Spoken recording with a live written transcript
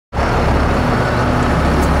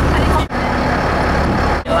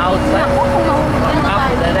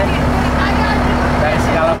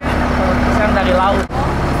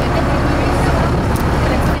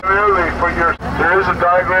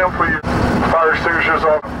our signatures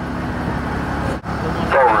on. Naik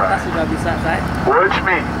ke atas sudah bisa, Say. Which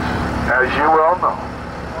means, as you well know,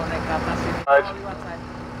 Mau naik ke atas ini. Right. Oh, liwat, Say.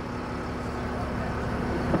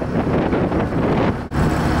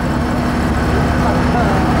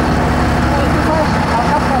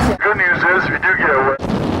 the good news is if you do get away.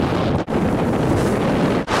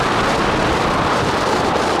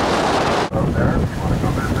 Up there, if you want to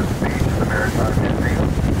go visit the beach, the Maritime Museum.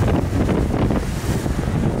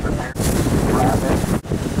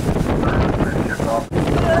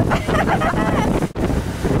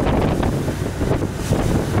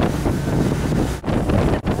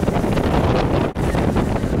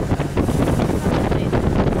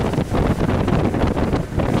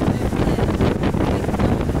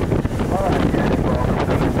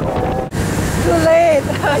 Too late.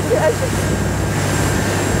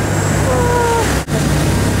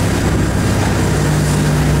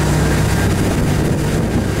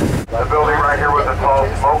 The building right here with a tall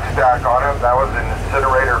smokestack on it, that was an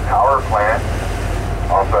incinerator power plant.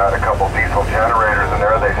 Also had a couple diesel generators in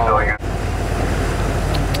there, they still use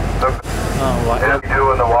it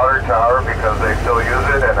do in the water tower because they still use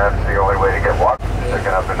it, and that's the only way to get water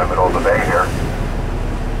sticking up in the middle of the bay here.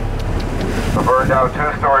 The burned out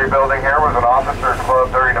two-story building here was an officers'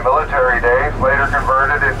 club during the military days, later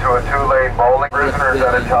converted into a two-lane bowling. Prisoners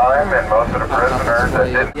at a time, and most of the prisoners that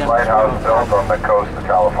didn't lighthouse built on the coast of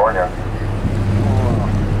California.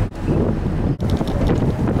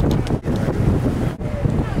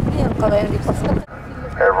 Yang kalau yang di pos kan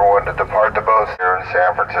Everyone to depart the boat here in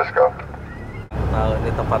San Francisco. Tahu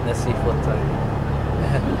ini tempatnya seafood, Say.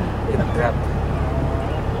 Kita grab.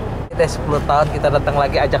 Kita 10 tahun kita datang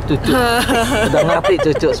lagi ajak cucu. Udah ngerti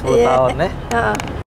cucu 10 tahun, ya. Heeh.